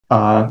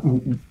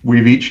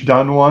We've each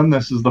done one.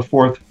 This is the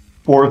fourth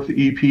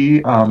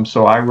EP,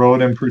 so I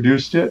wrote and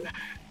produced it.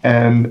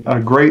 And a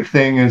great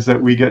thing is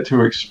that we get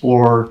to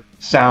explore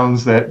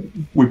sounds that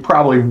we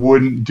probably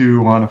wouldn't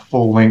do on a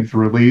full-length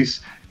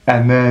release,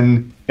 and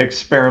then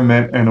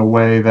experiment in a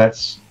way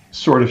that's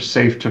sort of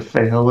safe to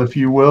fail, if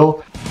you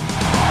will.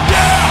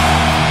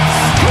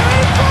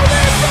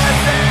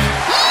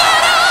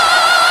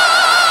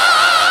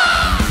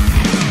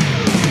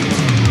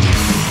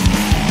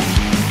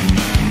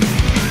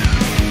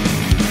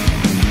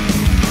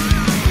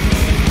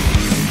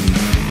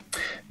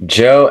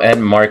 Joe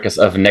and Marcus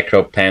of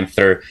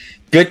Necropanther,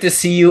 good to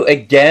see you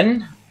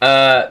again.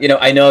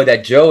 I know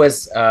that Joe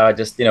is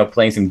just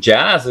playing some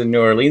jazz in New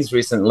Orleans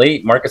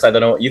recently. Marcus, I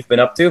don't know what you've been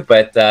up to,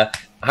 but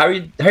how are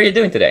you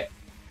doing today?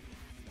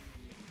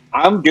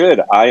 I'm good.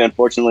 I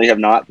unfortunately have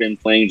not been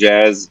playing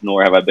jazz,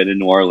 nor have I been in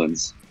New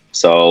Orleans.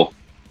 So,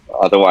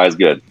 otherwise,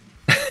 good.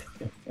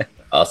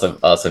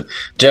 Awesome.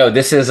 Joe,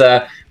 this is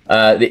the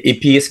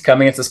EP is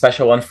coming. It's a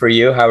special one for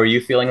you. How are you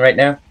feeling right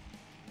now?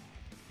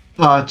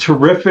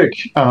 Terrific.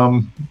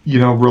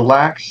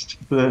 Relaxed.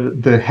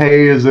 The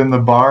hay is in the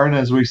barn,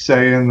 as we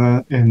say in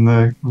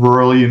the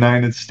rural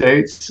United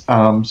States.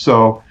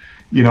 So,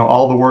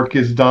 all the work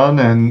is done,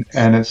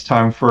 and it's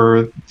time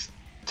for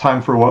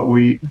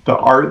the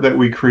art that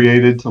we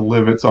created to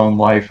live its own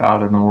life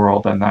out in the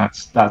world, and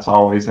that's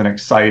always an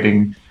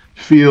exciting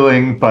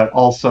feeling, but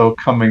also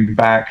coming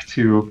back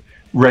to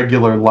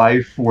regular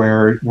life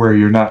where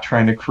you're not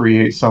trying to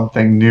create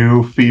something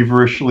new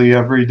feverishly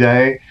every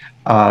day.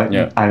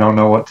 I don't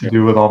know what to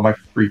do with all my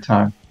free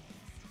time.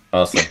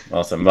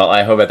 Awesome. Well,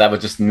 I hope that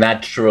would just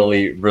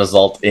naturally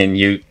result in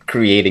you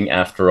creating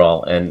after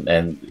all,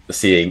 and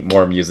seeing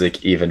more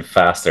music even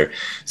faster.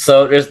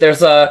 So there's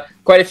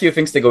quite a few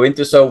things to go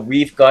into. So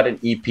we've got an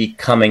EP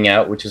coming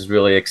out, which is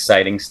really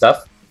exciting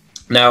stuff.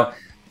 Now,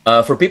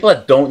 for people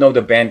that don't know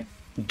the band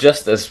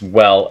just as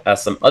well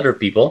as some other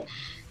people,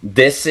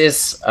 this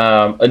is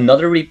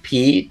another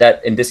EP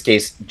that, in this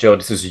case, Joe,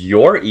 this is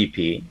your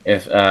EP.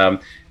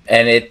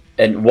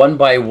 And one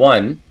by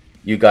one,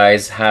 you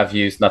guys have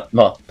used,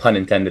 not pun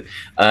intended,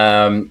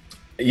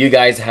 you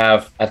guys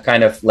have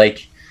kind of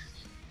like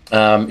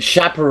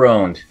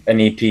chaperoned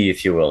an EP,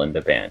 if you will, in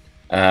the band.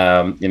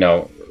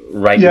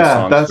 Writing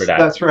songs for that.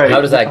 That's right.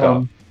 How does that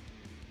go?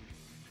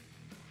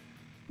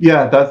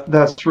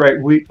 That's right.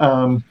 We,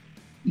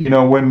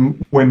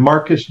 when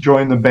Marcus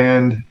joined the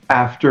band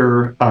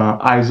after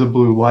Eyes of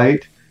Blue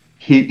Light,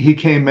 he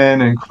came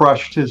in and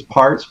crushed his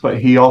parts, but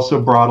he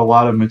also brought a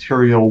lot of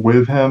material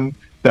with him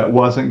that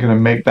wasn't going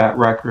to make that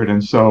record,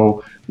 and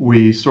so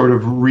we sort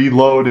of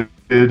reloaded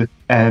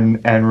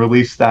and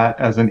released that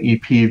as an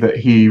EP that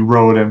he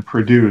wrote and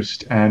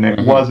produced. And it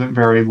wasn't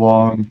very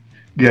long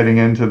getting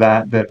into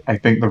that I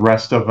think the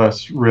rest of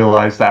us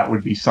realized that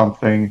would be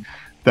something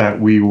that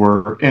we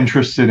were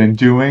interested in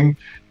doing,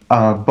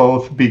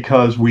 both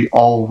because we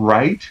all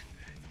write,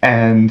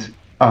 and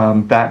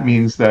that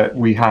means that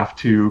we have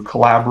to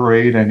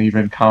collaborate and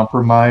even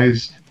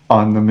compromise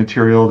on the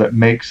material that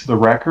makes the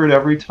record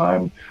every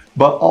time,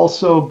 but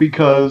also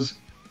because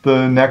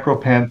the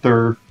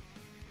Necropanther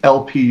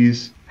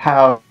LPs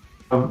have,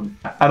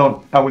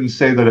 I wouldn't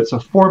say that it's a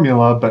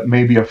formula, but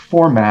maybe a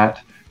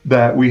format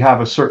that we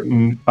have a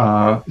certain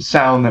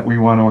sound that we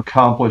want to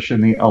accomplish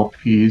in the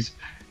LPs.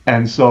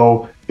 And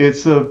so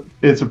it's a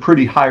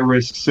pretty high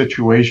risk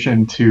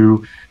situation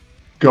to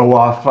go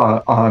off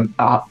out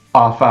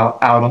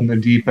on the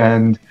deep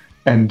end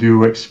and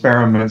do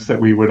experiments that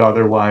we would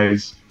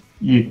otherwise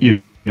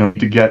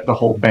to get the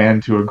whole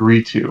band to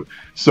agree to.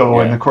 So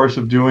in the course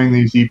of doing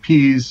these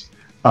EPs,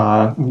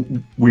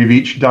 we've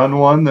each done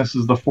one. This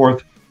is the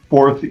fourth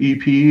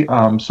EP.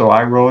 So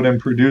I wrote and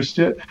produced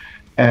it.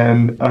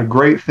 And a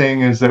great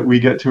thing is that we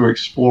get to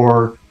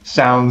explore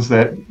sounds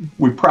that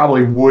we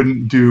probably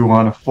wouldn't do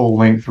on a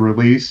full-length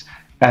release,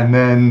 and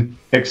then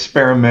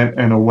experiment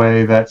in a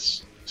way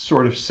that's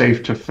sort of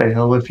safe to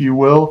fail, if you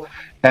will.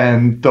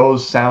 And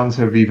those sounds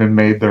have even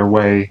made their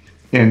way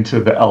into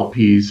the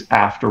LPs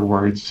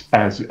afterwards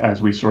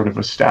as we sort of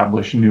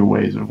establish new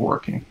ways of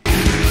working.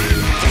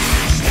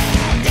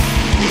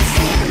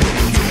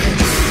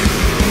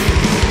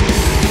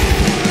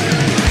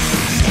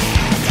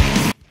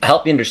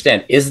 Help me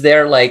understand, is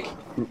there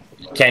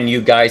can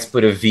you guys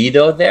put a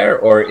veto there,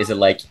 or is it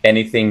like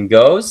anything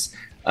goes?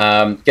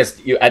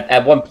 Because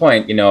at one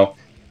point,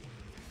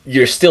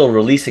 you're still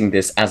releasing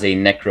this as a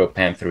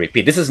Necropanther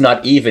EP. This is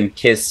not even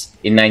Kiss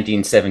in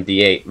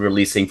 1978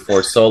 releasing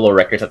 4 solo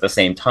records at the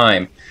same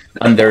time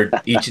under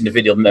each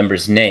individual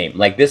member's name.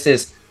 This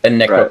is a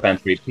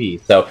Necropanther EP.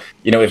 So,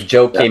 if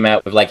Joe came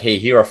out with hey,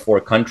 here are 4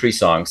 country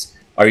songs,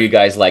 are you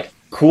guys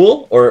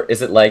cool? Or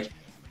is it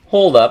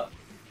hold up,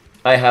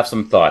 I have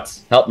some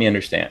thoughts. Help me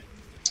understand.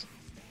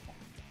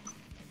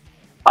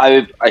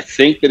 I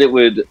think that it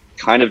would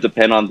kind of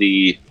depend on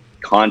the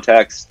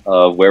context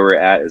of where we're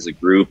at as a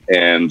group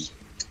and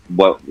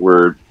what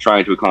we're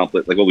trying to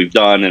accomplish, what we've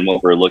done and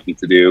what we're looking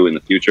to do in the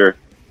future.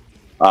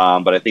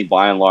 But I think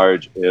by and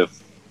large,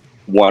 if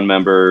one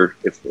member,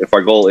 if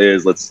our goal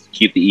is let's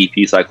keep the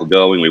EP cycle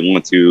going, we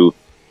want to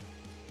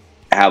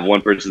have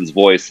one person's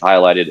voice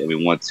highlighted and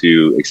we want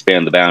to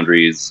expand the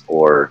boundaries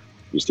or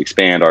just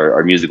expand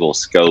our musical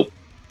scope,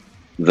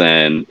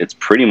 then it's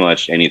pretty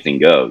much anything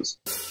goes.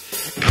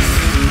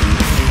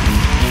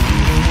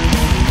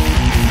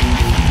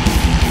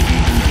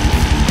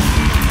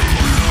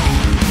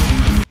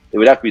 It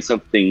would have to be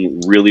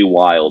something really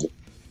wild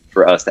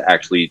for us to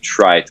actually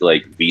try to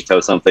like veto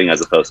something,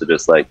 as opposed to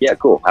just like, yeah,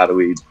 cool. How do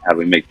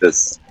we make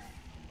this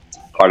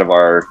part of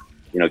our,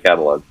 you know,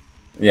 catalog?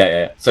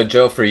 Yeah. So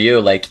Joe, for you,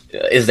 like,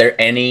 is there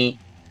any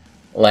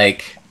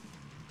like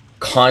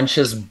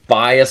conscious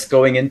bias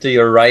going into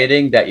your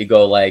writing that you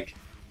go like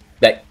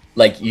that,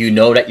 like, you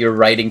know, that you're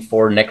writing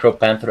for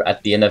Necropanther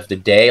at the end of the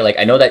day? Like,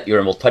 I know that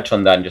and we'll touch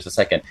on that in just a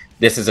second.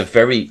 This is a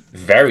very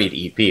varied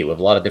EP with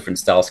a lot of different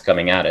styles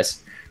coming at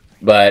us.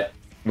 But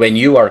when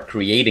you are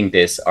creating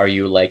this, are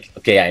you like,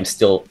 okay,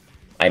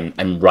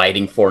 I'm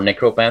writing for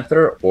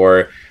Necropanther,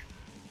 or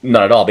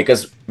not at all?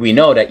 Because we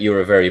know that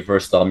you're a very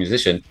versatile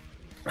musician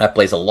that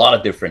plays a lot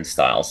of different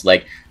styles.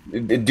 Like,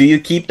 do you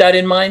keep that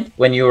in mind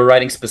when you were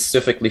writing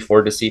specifically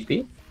for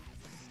the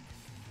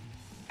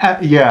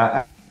EP?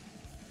 Yeah,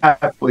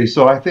 absolutely.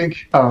 So I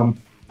think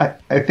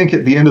I think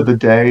at the end of the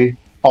day,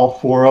 all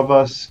four of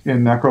us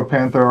in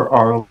Necropanther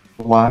are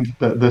aligned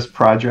that this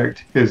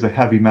project is a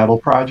heavy metal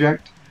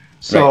project.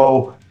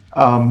 So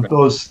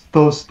those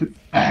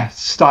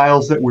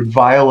styles that would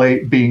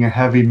violate being a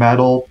heavy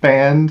metal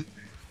band,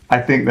 I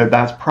think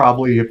that's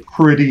probably a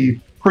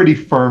pretty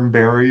firm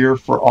barrier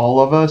for all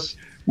of us.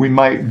 We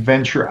might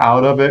venture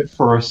out of it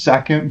for a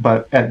second,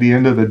 but at the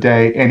end of the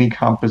day, any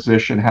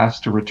composition has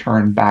to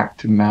return back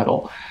to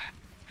metal.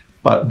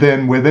 But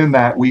then within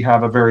that, we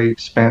have a very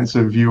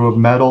expansive view of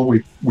metal.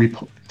 We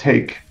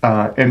take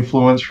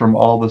influence from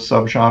all the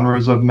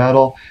subgenres of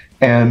metal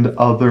and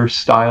other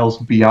styles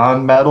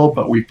beyond metal,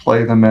 but we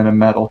play them in a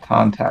metal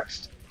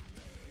context.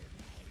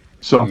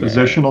 So from a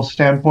positional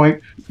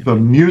standpoint, the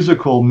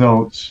musical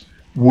notes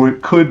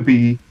could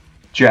be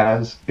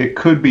jazz, it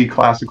could be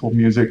classical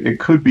music, it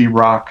could be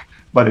rock,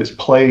 but it's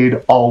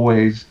played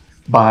always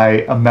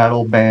by a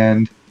metal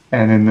band,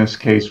 and in this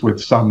case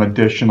with some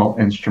additional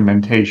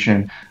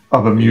instrumentation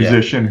of a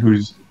musician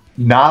who's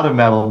not a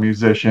metal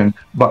musician,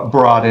 but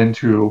brought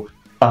into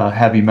a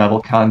heavy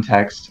metal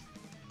context,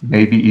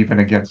 maybe even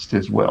against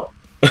his will.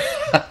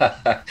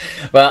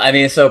 Well, I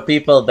mean, so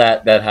people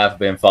that have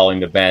been following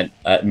the band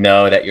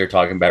know that you're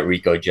talking about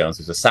Rico Jones,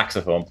 who's a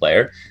saxophone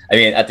player. I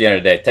mean, at the end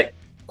of the day,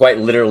 quite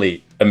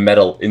literally a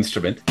metal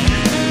instrument.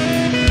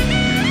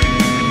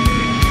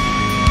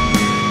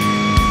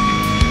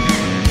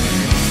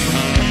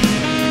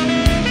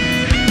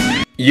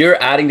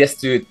 You're adding this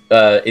to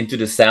into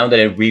the sound,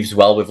 and it weaves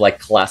well with like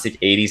classic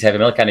 80s heavy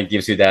metal. Kind of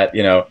gives you that,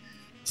 you know,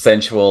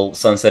 sensual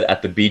sunset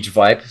at the beach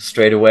vibe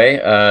straight away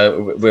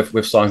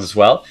with songs as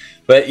well.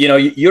 But you know,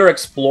 you're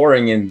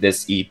exploring in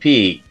this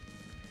EP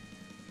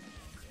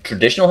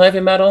traditional heavy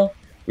metal.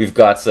 We've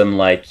got some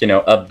like, you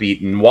know,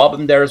 upbeat and wob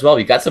in there as well.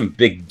 We've got some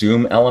big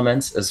doom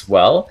elements as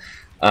well.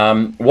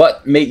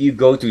 What made you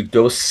go to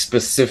those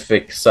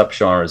specific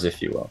subgenres,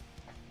 if you will?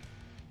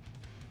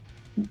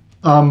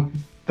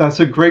 That's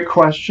a great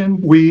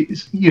question. We,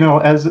 you know,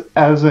 as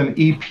an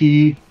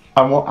EP,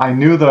 I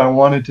knew that I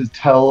wanted to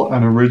tell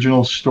an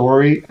original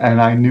story,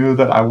 and I knew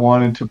that I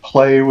wanted to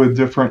play with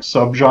different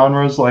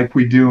subgenres like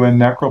we do in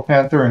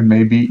Necropanther, and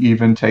maybe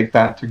even take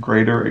that to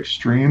greater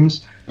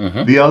extremes.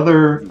 The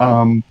other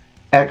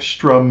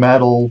extra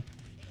metal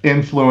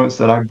influence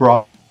that I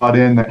brought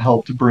in that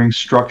helped bring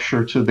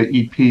structure to the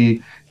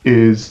EP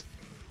is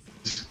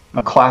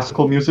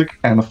classical music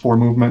and the four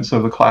movements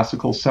of the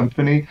classical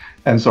symphony.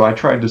 And so I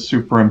tried to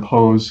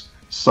superimpose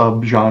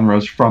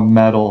subgenres from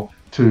metal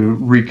to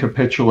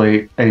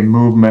recapitulate a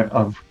movement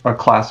of a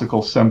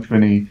classical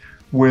symphony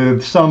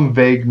with some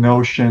vague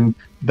notion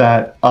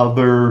that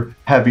other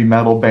heavy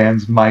metal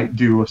bands might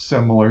do a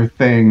similar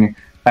thing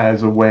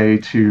as a way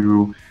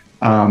to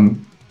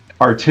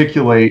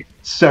articulate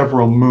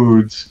several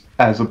moods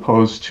as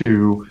opposed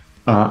to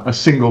a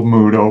single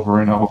mood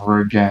over and over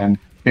again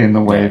in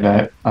the way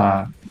that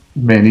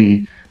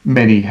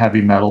many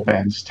heavy metal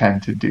bands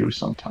tend to do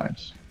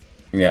sometimes.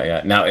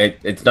 Yeah. Now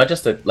it's not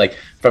just like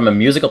from a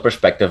musical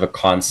perspective, a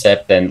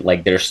concept, and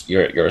like there's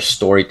you're a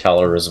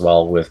storyteller as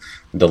well with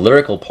the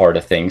lyrical part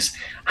of things.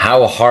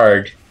 How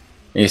hard,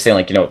 you're saying,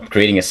 like, you know,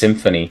 creating a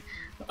symphony,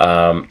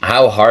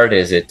 how hard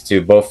is it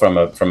to both from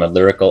a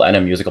lyrical and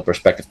a musical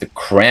perspective to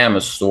cram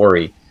a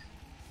story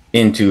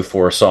into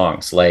 4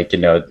 songs? Like, you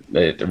know,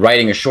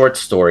 writing a short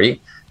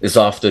story is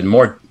often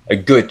a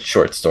good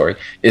short story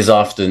is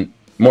often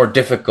more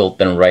difficult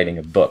than writing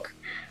a book.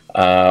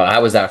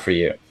 How was that for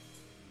you?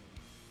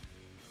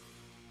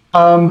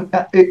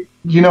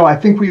 You know, I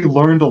think we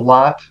learned a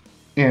lot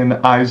in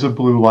Eyes of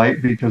Blue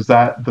Light, because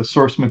the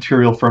source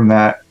material from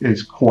that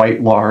is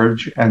quite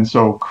large, and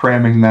so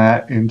cramming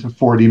that into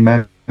 40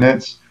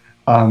 minutes,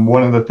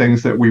 one of the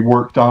things that we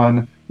worked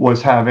on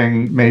was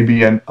having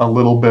maybe a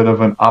little bit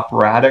of an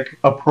operatic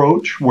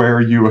approach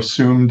where you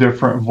assume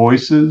different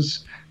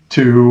voices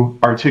to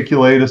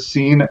articulate a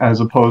scene as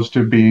opposed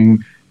to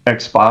being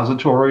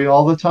expository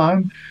all the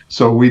time.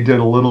 So we did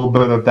a little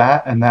bit of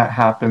that, and that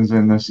happens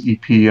in this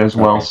EP as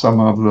well. Okay. Some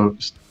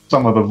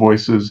of the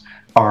voices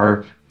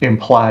are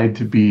implied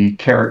to be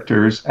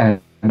characters, and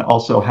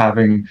also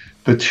having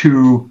the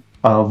two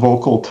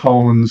vocal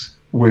tones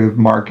with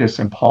Marcus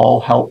and Paul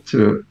help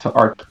to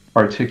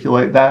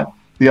articulate that.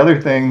 The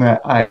other thing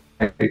that I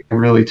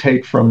really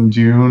take from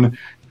Dune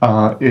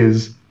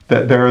is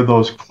that there are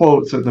those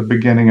quotes at the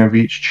beginning of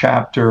each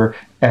chapter,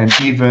 and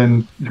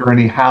even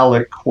Gurney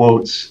Halleck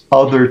quotes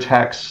other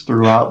texts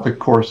throughout the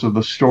course of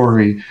the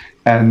story,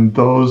 and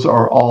those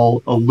are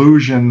all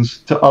allusions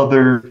to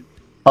other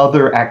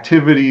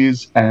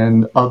activities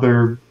and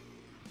other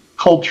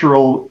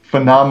cultural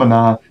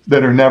phenomena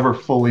that are never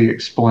fully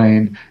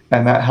explained,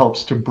 and that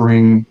helps to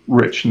bring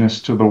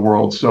richness to the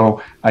world.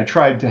 So I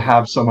tried to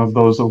have some of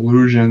those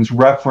allusions,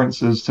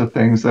 references to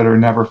things that are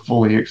never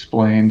fully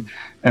explained,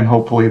 and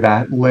hopefully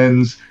that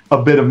lends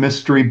a bit of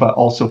mystery, but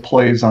also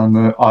plays on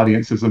the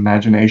audience's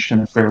imagination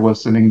if they're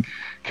listening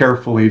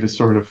carefully to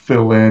sort of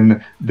fill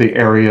in the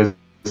areas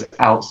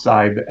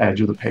outside the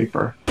edge of the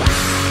paper.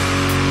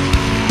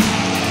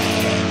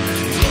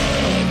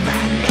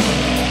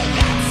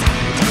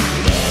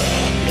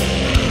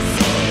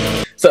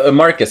 So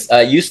Marcus,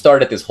 you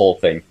started this whole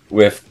thing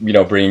with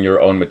bringing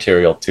your own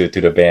material to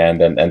the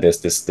band and this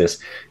this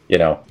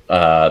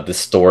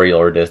story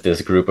or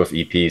this group of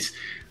EPs.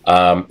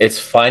 It's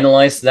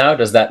finalized now.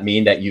 Does that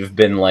mean that you've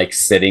been like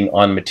sitting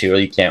on material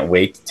you can't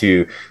wait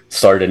to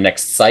start the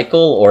next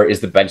cycle, or is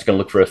the band just gonna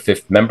look for a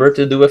fifth member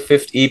to do a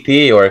fifth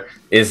EP, or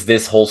is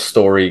this whole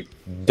story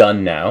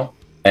done now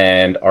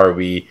and are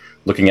we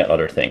looking at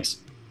other things?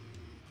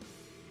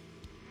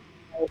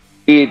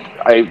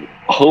 I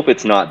hope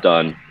it's not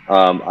done.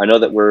 I know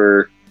that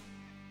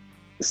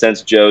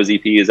since Joe's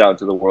EP is out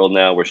into the world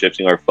now, we're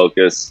shifting our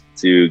focus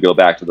to go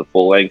back to the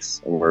full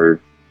lengths, and we're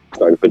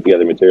starting to put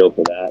together material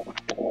for that.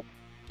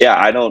 Yeah,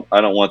 I don't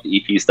want the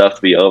EP stuff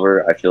to be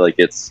over. I feel like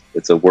it's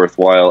a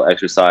worthwhile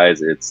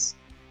exercise. It's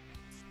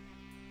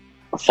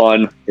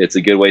fun. It's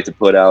a good way to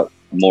put out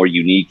more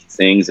unique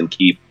things and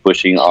keep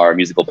pushing our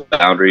musical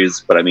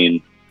boundaries. But I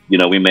mean,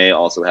 we may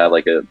also have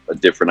like a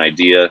different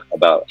idea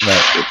about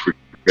if we're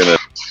gonna,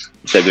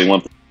 instead of doing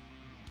one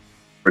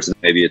person,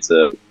 maybe it's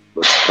a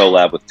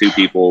collab with two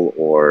people,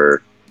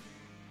 or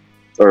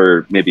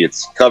maybe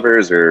it's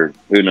covers, or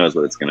who knows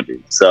what it's going to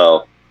be.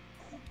 So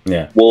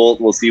yeah,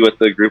 we'll see what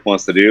the group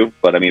wants to do.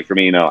 But I mean, for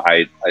me,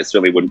 I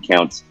certainly wouldn't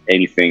count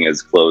anything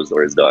as closed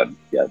or as done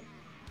yet.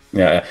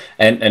 Yeah,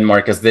 and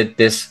Marcus, did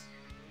this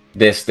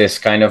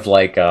kind of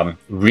like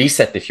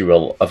reset, if you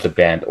will, of the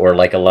band, or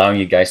like allowing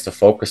you guys to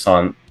focus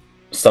on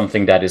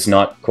something that is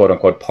not quote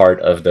unquote part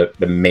of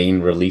the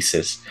main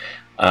releases.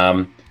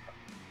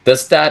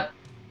 Does that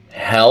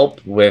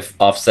help with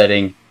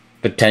offsetting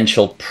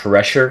potential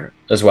pressure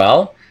as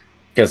well?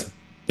 Because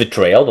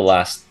Betrayal, the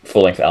last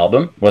full-length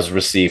album, was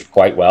received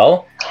quite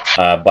well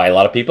by a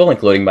lot of people,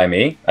 including by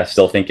me. I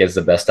still think it's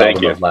the best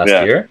album of last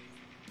year.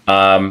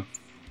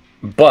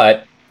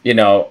 But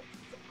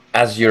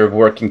as you're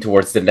working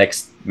towards the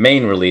next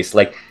main release,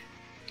 like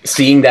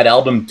seeing that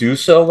album do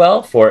so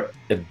well for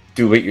a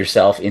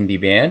do-it-yourself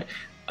indie band,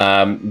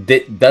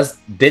 did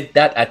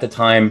that at the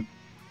time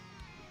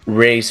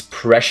raise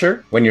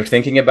pressure when you're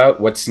thinking about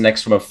what's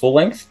next from a full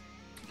length?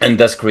 And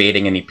does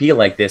creating an EP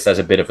like this as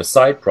a bit of a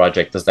side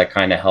project, does that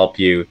kind of help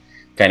you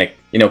kind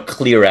of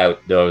clear out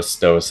those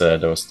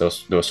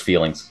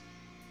feelings?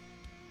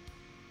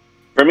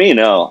 For me,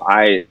 no.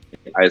 I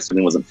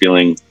certainly wasn't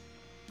feeling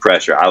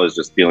pressure. I was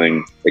just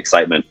feeling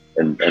excitement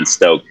and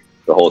stoked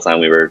the whole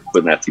time we were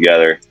putting that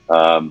together.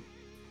 And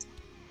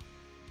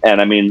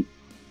I mean,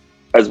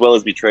 as well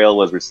as Betrayal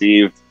was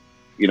received,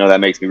 that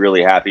makes me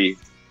really happy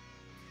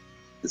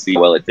to see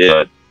how well it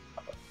did.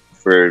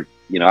 For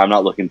I'm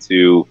not looking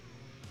to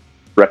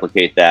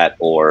replicate that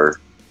or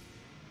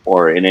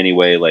in any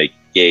way like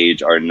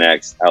gauge our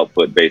next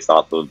output based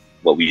off of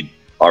what we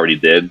already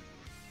did.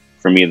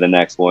 For me, the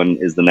next one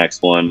is the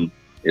next one.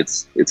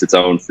 It's its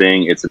own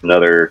thing. It's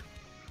another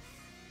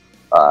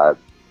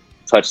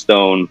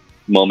touchstone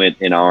moment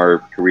in our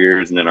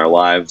careers and in our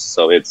lives.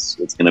 So it's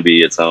going to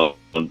be its own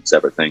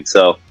separate thing.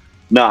 So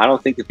no, I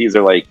don't think that these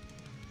are like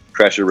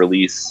pressure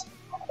release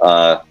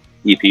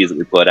EPs that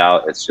we put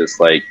out. It's just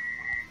like,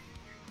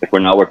 if we're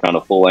not working on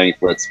a full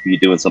length, let's be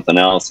doing something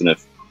else. And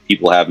if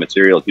people have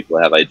material, people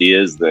have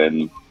ideas,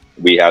 then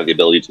we have the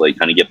ability to like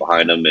kind of get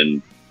behind them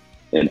and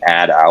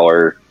add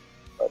our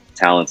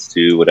talents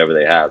to whatever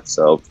they have.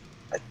 So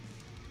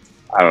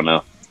I don't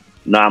know,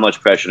 not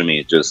much pressure to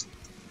me. Just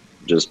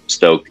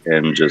stoked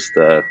and just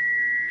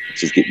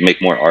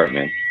make more art,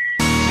 man.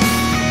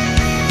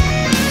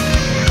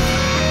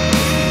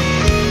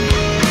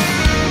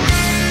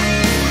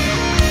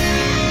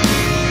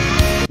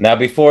 Now,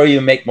 before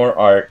you make more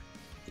art,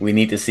 we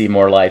need to see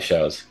more live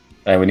shows,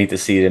 and we need to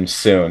see them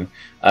soon.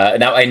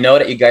 Now, I know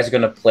that you guys are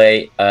going to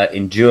play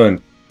in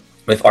June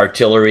with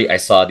Artillery. I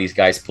saw these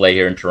guys play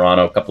here in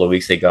Toronto a couple of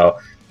weeks ago.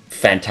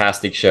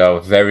 Fantastic show,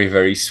 very,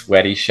 very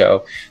sweaty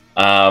show.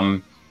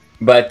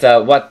 But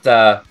what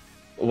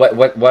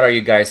are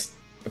you guys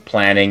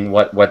planning?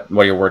 What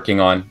you're working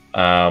on?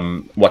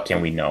 What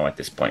can we know at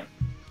this point?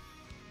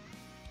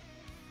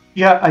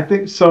 Yeah, I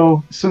think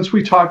so. Since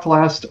we talked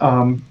last,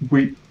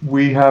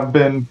 we have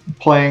been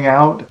playing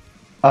out.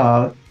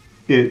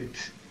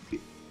 It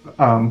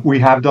we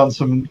have done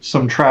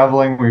some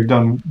traveling. We've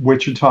done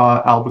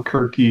Wichita,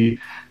 Albuquerque.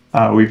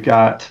 We've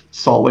got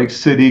Salt Lake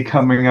City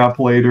coming up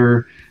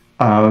later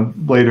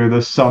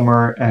this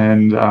summer,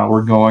 and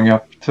we're going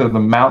up to the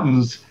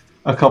mountains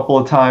a couple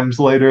of times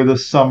later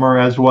this summer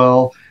as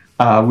well.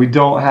 We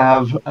don't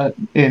have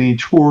any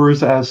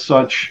tours as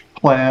such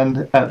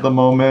planned at the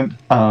moment.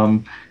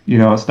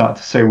 It's not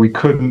to say we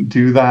couldn't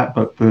do that,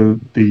 but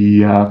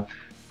the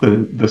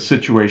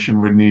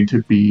situation would need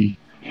to be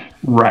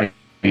right.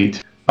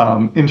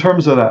 In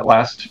terms of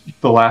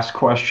the last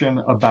question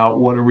about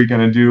what are we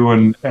going to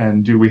do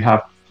and do we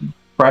have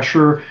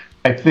pressure,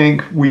 I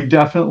think we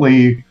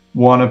definitely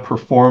want to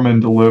perform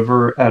and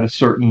deliver at a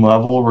certain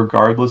level,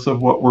 regardless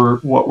of what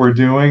we're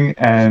doing,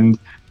 and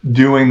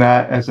doing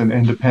that as an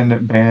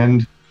independent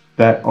band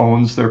that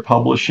owns their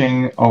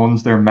publishing,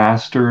 owns their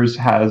masters,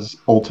 has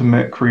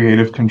ultimate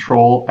creative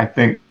control. I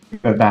think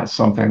that that's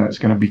something that's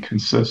going to be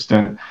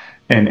consistent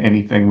in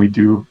anything we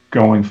do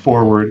going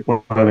forward,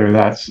 whether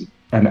that's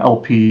an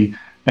LP,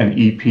 an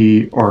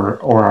EP,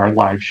 or our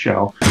live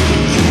show.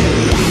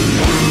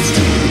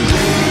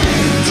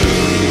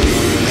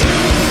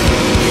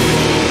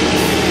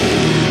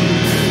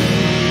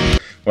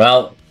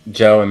 Well,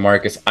 Joe and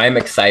Marcus, I'm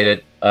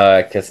excited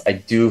because I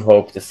do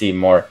hope to see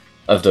more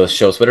of those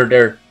shows, whether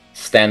they're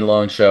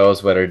standalone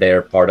shows, whether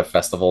they're part of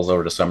festivals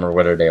over the summer,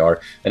 whether they are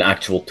an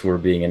actual tour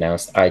being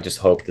announced. I just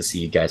hope to see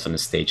you guys on the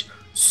stage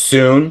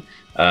soon.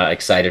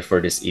 Excited for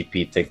this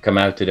EP to come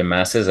out to the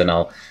masses, and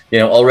I'll,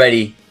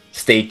 already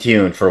stay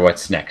tuned for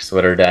what's next,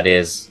 whether that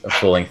is a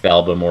full-length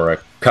album or a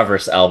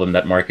covers album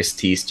that Marcus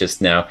teased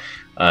just now.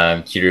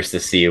 I'm curious to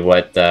see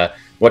what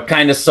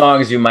kind of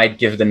songs you might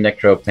give the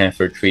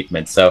Necropanther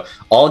treatment. So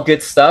all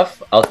good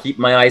stuff. I'll keep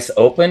my eyes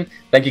open.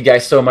 Thank you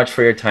guys so much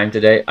for your time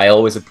today. I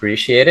always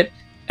appreciate it,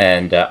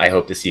 and I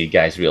hope to see you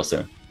guys real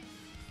soon.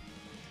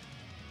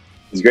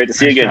 It's great to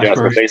see you again,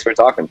 Jasper. Thanks for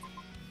talking.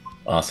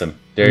 Awesome.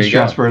 There you go.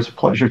 Jasper, it's a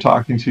pleasure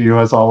talking to you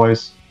as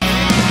always.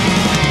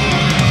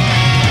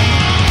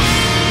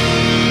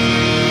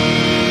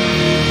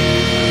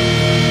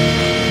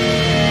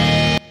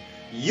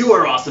 You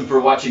are awesome for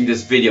watching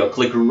this video.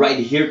 Click right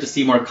here to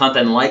see more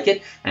content like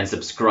it and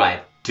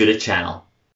subscribe to the channel.